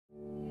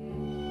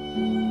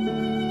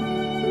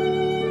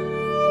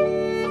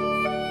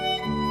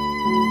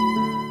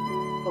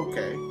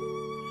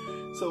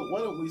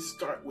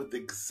start with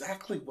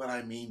exactly what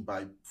I mean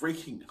by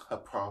breaking a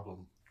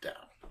problem down.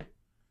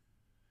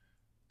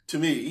 To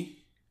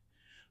me,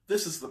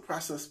 this is the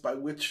process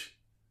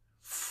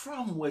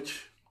from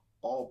which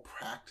all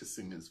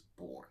practicing is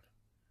born.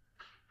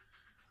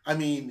 I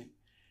mean,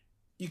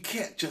 you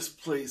can't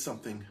just play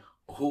something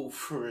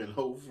over and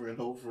over and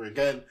over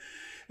again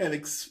and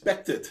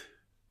expect it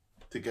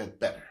to get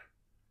better.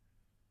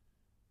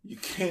 You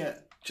can't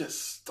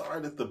just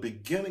start at the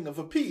beginning of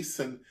a piece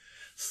and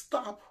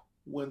stop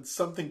when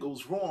something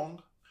goes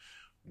wrong,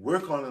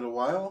 work on it a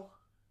while,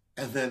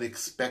 and then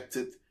expect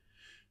it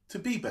to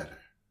be better.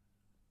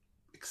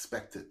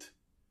 Expect it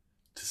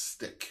to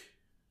stick.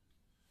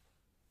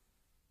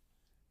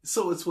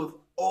 So it's with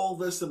all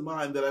this in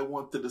mind that I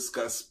want to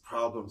discuss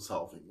problem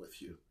solving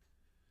with you.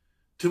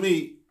 To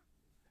me,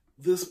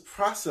 this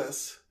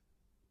process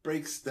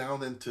breaks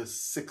down into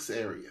 6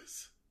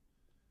 areas.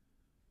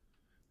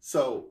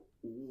 So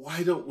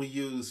why don't we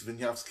use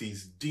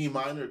Wieniawski's D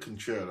minor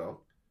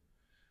concerto,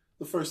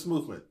 the first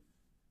movement,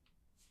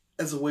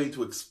 as a way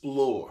to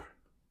explore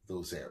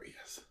those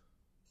areas?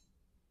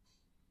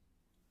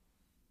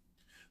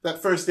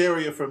 That first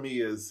area for me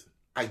is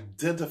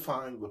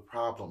identifying the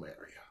problem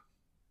area.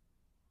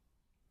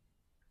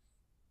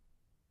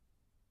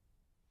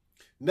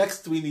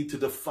 Next, we need to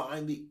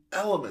define the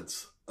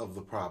elements of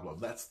the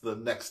problem. That's the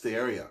next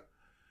area.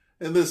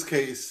 In this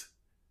case,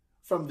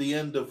 from the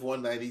end of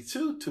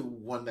 192 to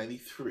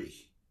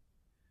 193.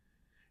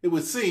 It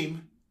would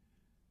seem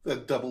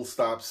that double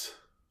stops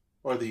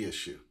are the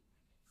issue.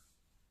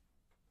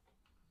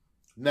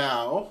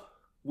 Now,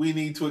 we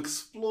need to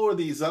explore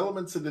these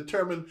elements and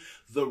determine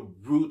the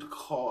root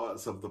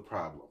cause of the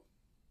problem.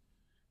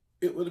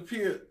 It would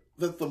appear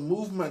that the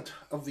movement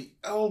of the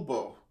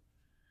elbow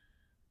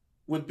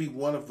would be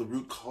one of the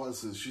root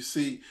causes. You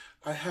see,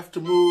 I have to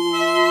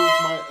move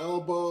my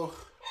elbow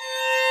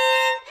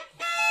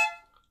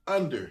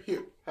under.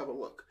 Here, have a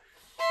look.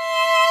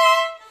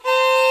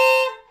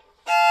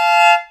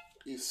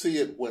 You see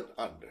it went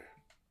under.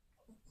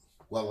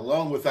 Well,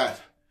 along with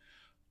that,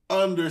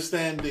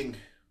 understanding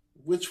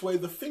which way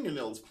the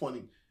fingernail's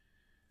pointing.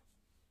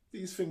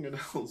 These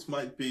fingernails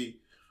might be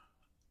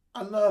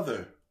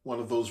another one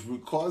of those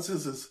root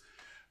causes. Is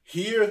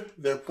here,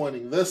 they're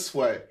pointing this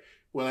way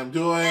when I'm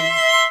doing,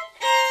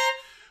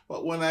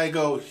 but when I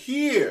go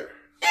here,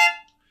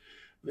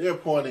 they're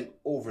pointing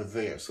over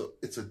there. So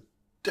it's a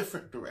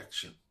different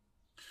direction.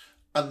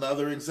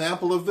 Another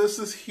example of this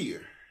is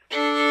here.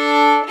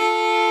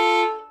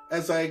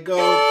 As I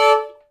go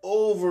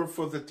over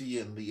for the D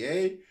and the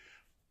A,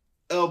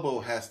 elbow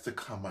has to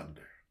come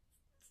under.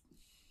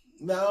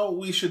 Now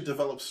we should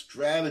develop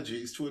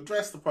strategies to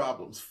address the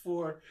problems.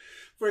 For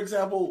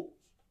example,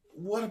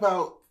 what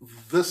about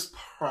this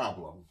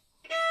problem?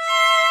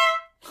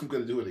 I'm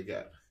going to do it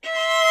again.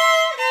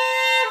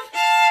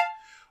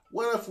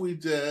 What if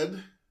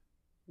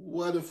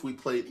we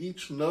played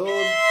each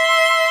note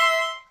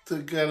to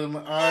get an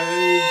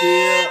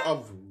idea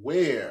of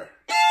where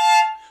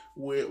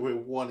we're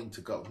wanting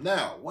to go?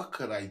 Now, what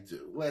could I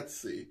do? Let's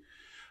see.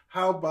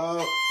 How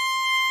about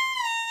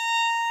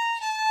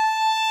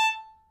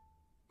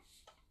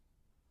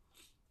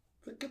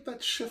get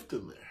that shift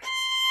in there?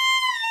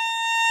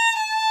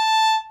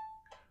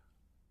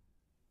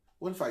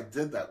 What if I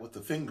did that with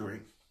the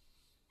fingering?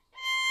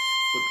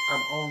 But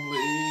I'm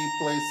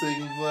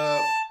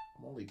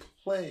only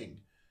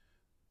playing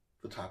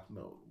the top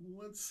note.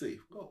 Let's see.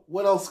 Well,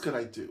 what else could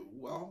I do?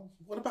 Well,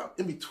 what about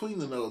in between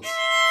the notes?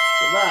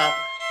 For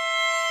that,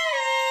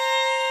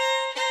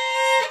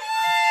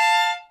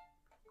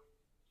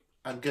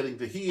 I'm getting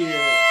to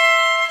here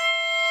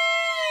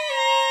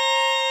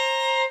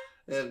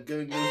and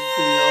getting to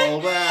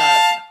feel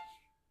that.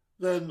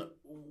 Then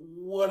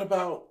what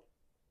about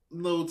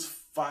notes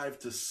 5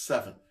 to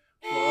 7?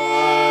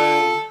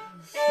 5,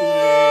 6,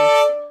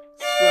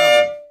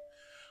 7.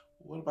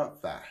 What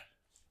about that?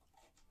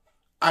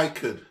 I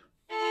could.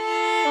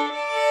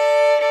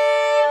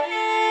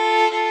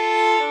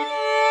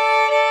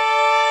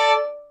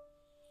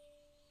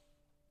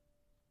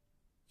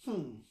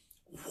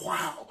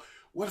 Wow.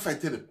 What if I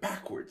did it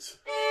backwards?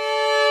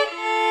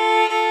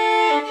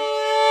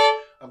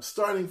 I'm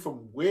starting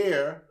from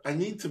where I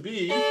need to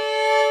be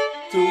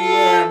to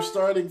where I'm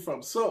starting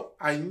from. So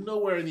I know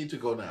where I need to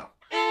go now.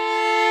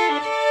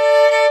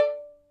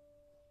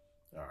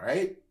 All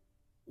right.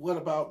 What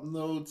about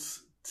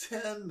notes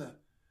 10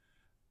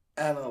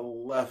 and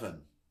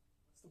 11?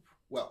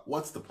 Well,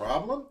 what's the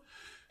problem?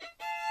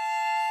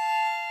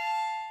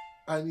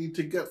 I need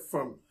to get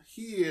from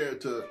here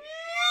to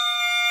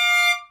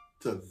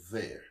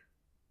there.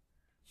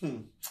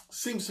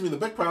 Seems to me the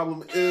big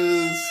problem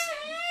is,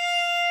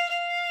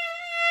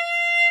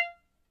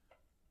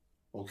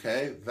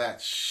 okay,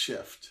 that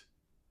shift.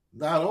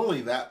 Not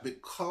only that,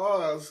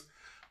 because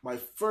my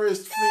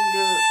first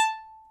finger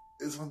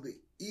is on the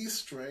E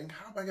string,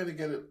 how am I going to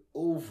get it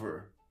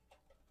over?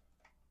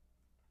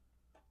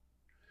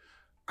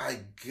 I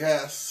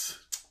guess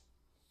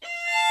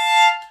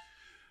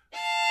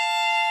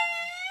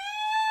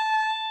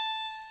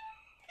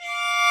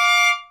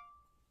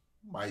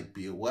might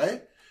be a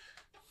way.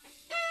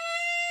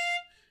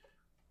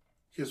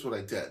 Here's what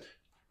I did.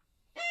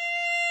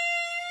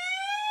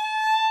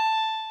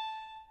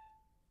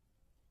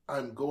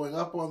 I'm going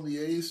up on the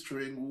A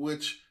string,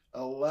 which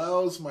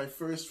allows my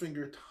first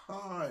finger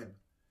time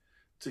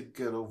to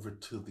get over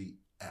to the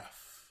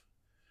F.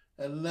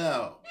 And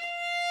now,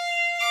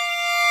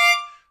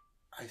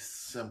 I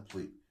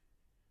simply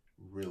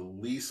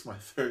release my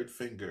third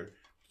finger,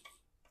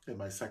 and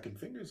my second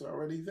finger is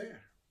already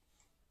there.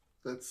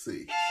 Let's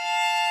see.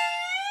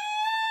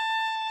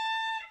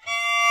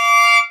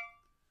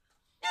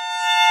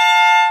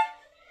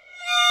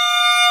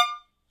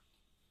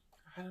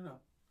 I don't know.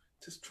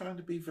 Just trying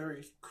to be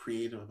very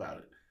creative about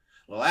it.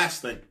 The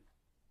last thing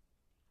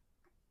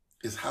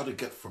is how to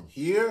get from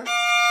here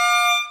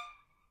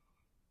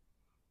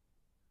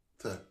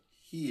to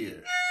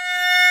here.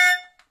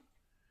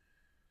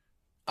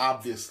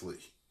 Obviously,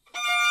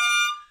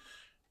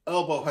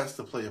 elbow has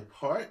to play a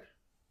part,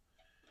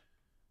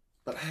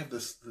 but I have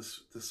this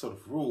sort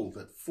of rule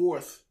that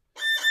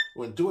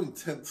when doing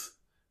tenths,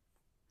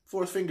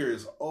 fourth finger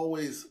is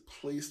always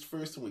placed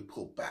first and we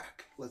pull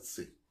back. Let's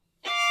see.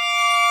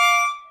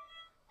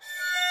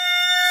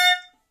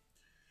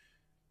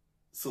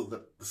 So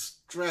that the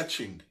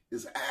stretching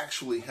is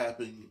actually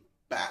happening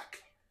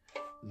back,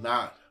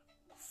 not,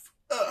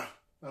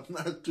 I'm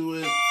not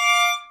doing,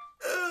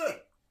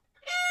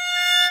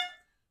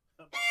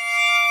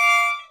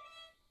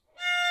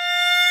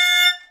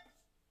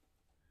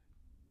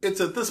 It's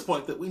at this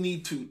point that we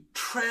need to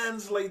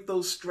translate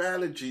those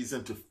strategies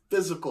into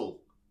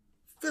physical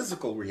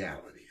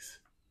realities.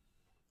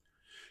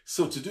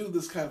 So to do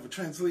this kind of a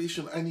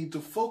translation, I need to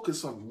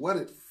focus on what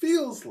it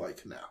feels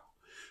like now.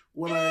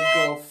 When I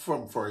go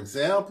from, for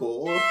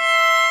example,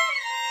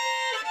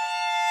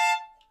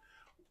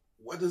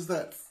 what does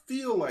that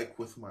feel like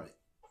with my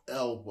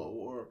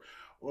elbow?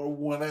 Or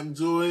when I'm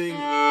doing,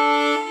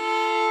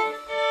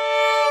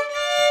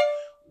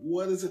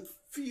 what does it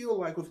feel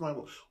like with my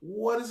elbow?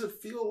 What does it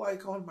feel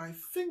like on my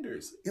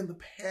fingers, in the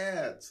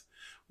pads?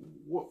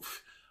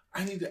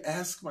 I need to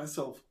ask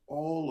myself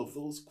all of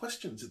those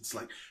questions. It's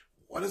like,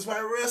 what does my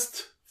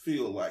wrist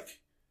feel like?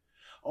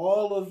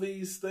 All of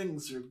these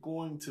things are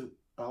going to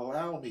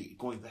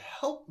going to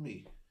help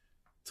me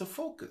to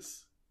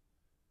focus.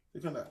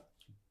 They're going to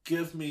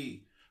give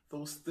me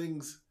those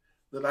things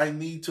that I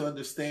need to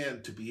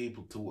understand to be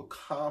able to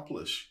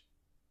accomplish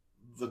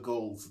the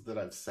goals that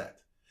I've set.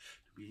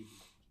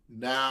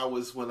 Now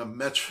is when a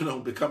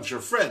metronome becomes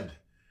your friend,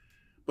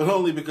 but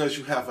only because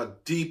you have a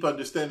deep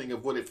understanding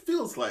of what it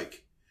feels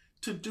like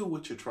to do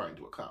what you're trying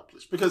to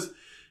accomplish. Because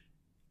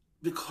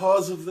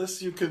of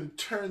this, you can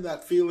turn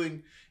that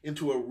feeling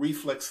into a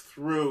reflex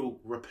through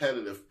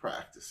repetitive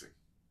practicing.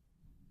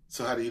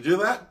 So how do you do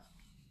that?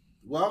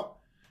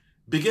 Well,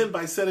 begin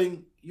by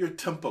setting your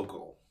tempo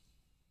goal.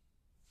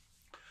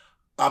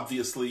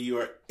 Obviously, you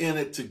are in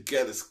it to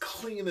get as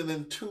clean and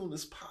in tune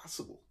as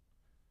possible.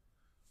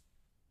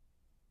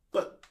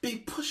 But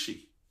be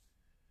pushy.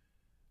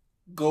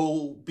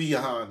 Go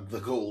beyond the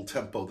goal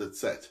tempo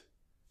that's set.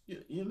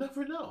 You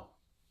never know.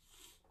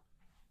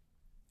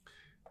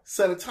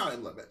 Set a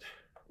time limit.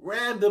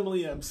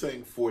 Randomly, I'm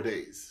saying 4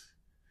 days.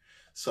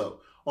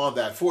 So on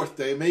that fourth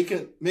day, make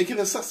an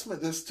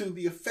assessment as to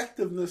the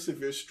effectiveness of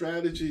your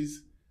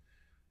strategies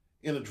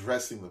in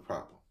addressing the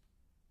problem.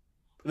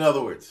 In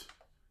other words,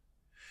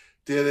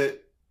 did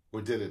it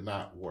or did it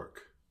not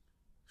work?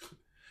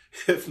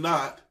 If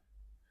not,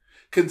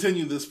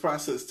 continue this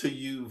process till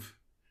you've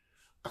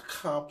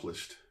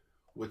accomplished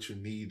what you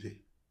needed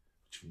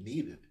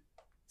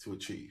to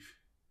achieve.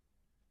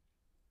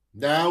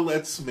 Now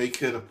let's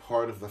make it a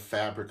part of the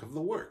fabric of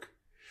the work.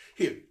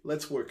 Here,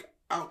 let's work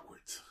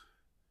outwards.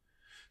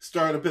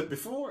 Start a bit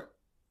before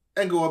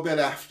and go a bit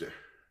after,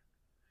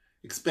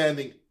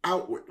 expanding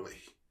outwardly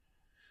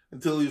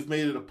until you've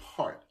made it a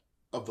part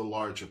of the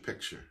larger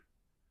picture.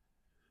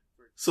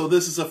 So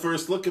this is a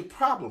first look at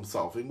problem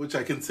solving, which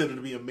I consider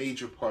to be a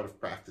major part of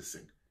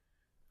practicing.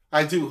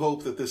 I do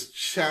hope that this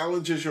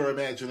challenges your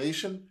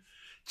imagination,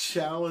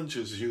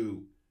 challenges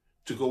you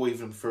to go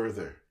even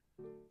further,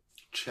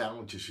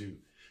 challenges you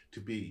to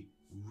be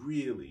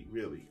really,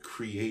 really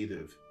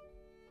creative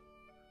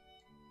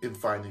in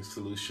finding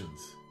solutions,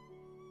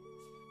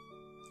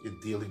 in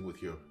dealing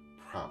with your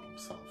problem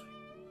solving.